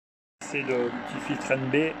passer le petit filtre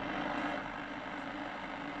NB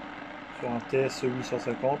sur un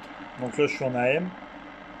ts850. Donc là je suis en AM.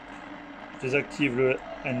 Je désactive le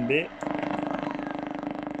NB.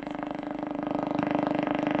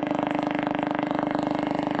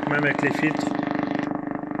 Même avec les filtres.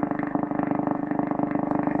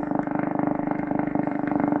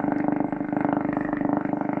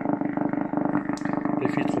 Les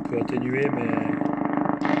filtres on peut atténuer, mais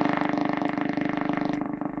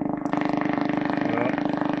voilà.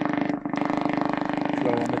 Là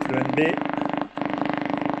on va mettre le NB.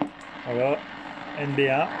 Voilà.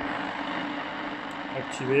 NB1.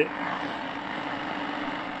 Activé.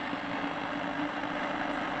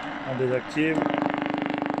 On désactive.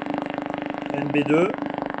 NB2.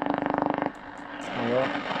 Voilà.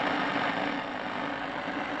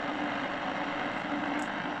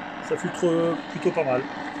 Ça filtre plutôt pas mal.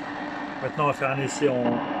 Maintenant on va faire un essai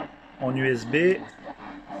en USB.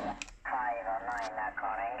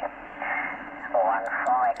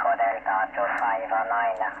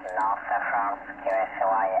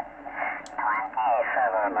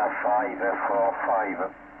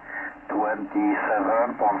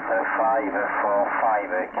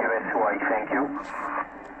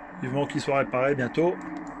 Vivement qu'il soit réparé bientôt.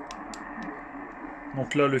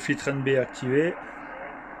 Donc là le filtre NB est activé.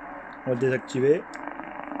 On va le désactiver.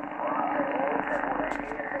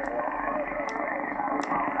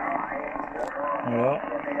 Voilà.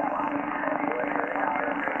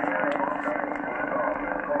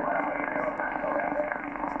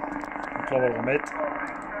 Donc là on va le remettre.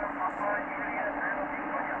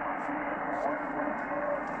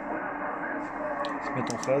 Se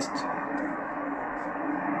mettre en fast.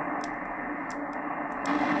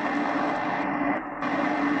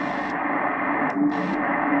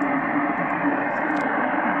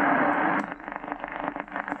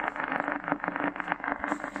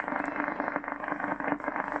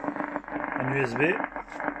 En USB.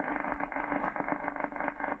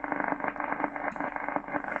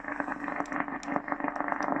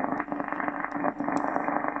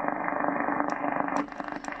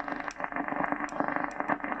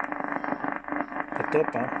 Pas top,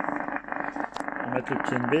 hein. On va mettre le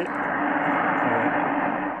petit NB. Voilà.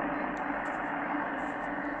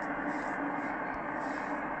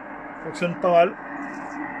 Fonctionne pas mal.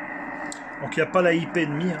 Donc il n'y a pas la IP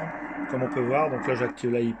ennemie, hein, comme on peut voir. Donc là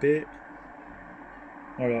j'active la IP.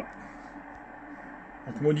 Voilà.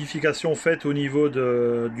 Donc modification faite au niveau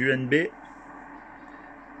du NB.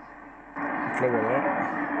 Donc là voilà.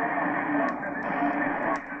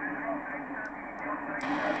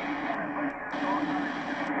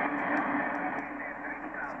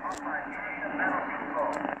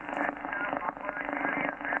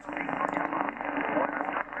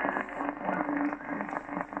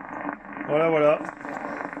 Voilà, voilà.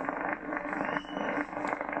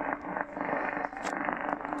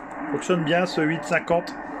 Fonctionne bien ce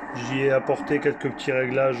 850. J'y ai apporté quelques petits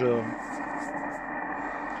réglages au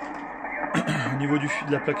niveau de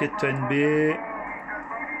la plaquette NB. Il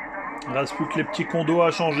ne reste plus que les petits condos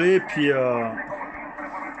à changer et puis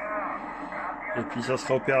ça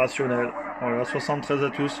sera opérationnel. Voilà, 73 à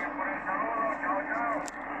tous.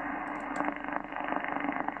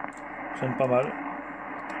 Fonctionne pas mal.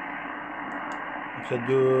 Donc il y a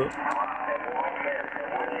deux.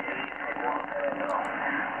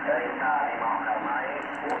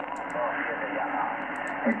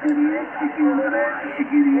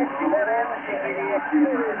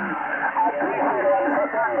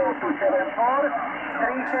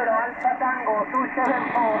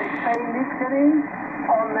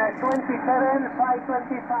 On 27,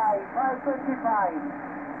 525, 525.